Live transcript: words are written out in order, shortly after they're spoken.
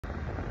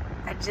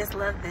I just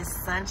love this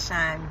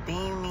sunshine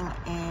beaming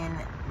in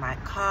my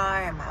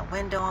car and my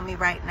window on me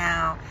right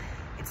now.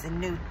 It's a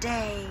new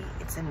day,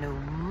 it's a new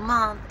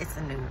month, it's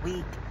a new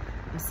week.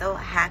 I'm so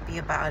happy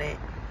about it.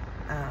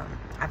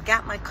 I've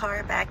got my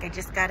car back. I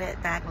just got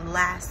it back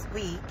last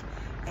week.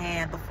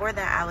 And before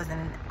that, I was in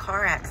a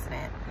car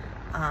accident.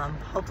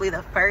 Hopefully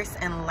the first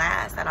and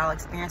last that I'll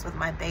experience with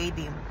my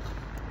baby.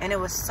 And it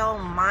was so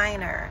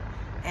minor.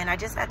 And I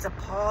just had to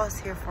pause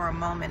here for a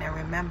moment and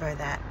remember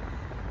that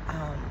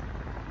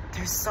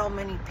there's so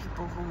many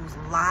people whose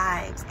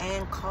lives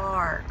and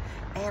car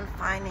and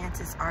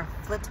finances are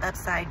flipped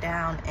upside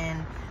down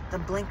in the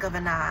blink of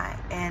an eye.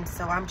 And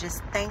so I'm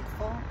just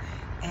thankful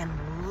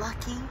and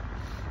lucky,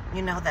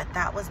 you know, that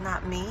that was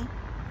not me.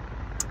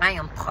 I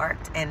am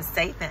parked and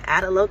safe and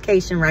at a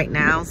location right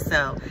now.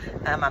 So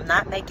I'm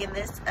not making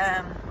this,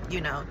 you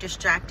know,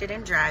 distracted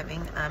and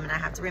driving. And I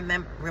have to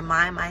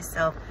remind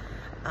myself,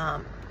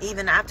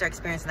 even after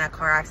experiencing that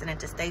car accident,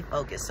 to stay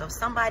focused. So if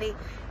somebody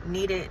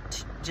needed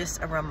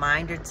just a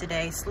reminder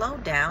today, slow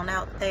down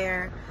out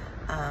there.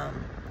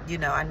 You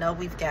know, I know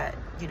we've got,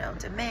 you know,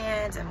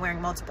 demands and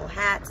wearing multiple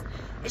hats.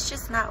 It's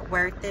just not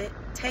worth it.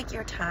 Take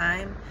your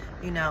time.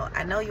 You know,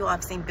 I know you all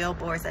have seen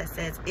billboards that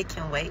says it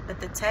can wait, but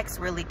the text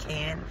really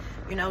can.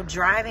 You know,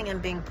 driving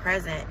and being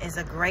present is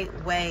a great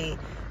way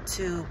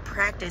to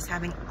practice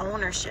having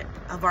ownership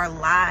of our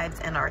lives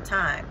and our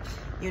time.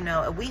 You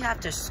know, if we have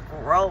to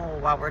scroll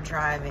while we're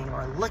driving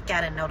or look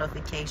at a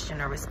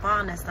notification or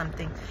respond to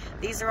something,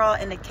 these are all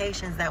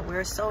indications that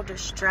we're so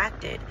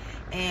distracted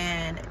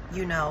and,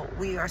 you know,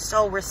 we are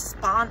so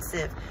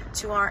responsive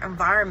to our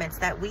environments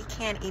that we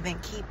can't even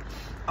keep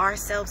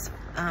ourselves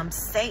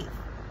safe,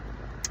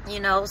 you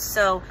know.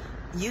 So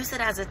use it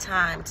as a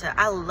time to,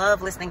 I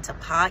love listening to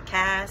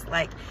podcasts.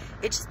 Like,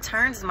 it just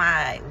turns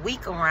my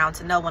week around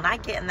to know when I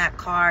get in that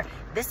car,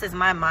 this is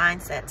my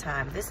mindset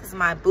time. This is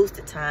my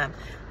boosted time.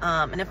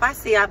 And if I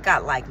see I've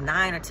got like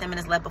 9 or 10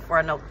 minutes left before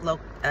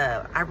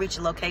I reach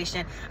a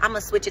location, I'm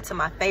gonna switch it to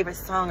my favorite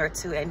song or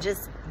two and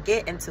just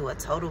get into a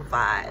total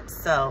vibe.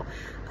 So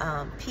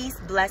peace,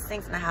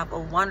 blessings, and have a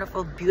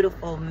wonderful,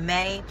 beautiful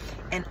May,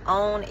 and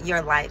own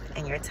your life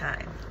and your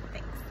time.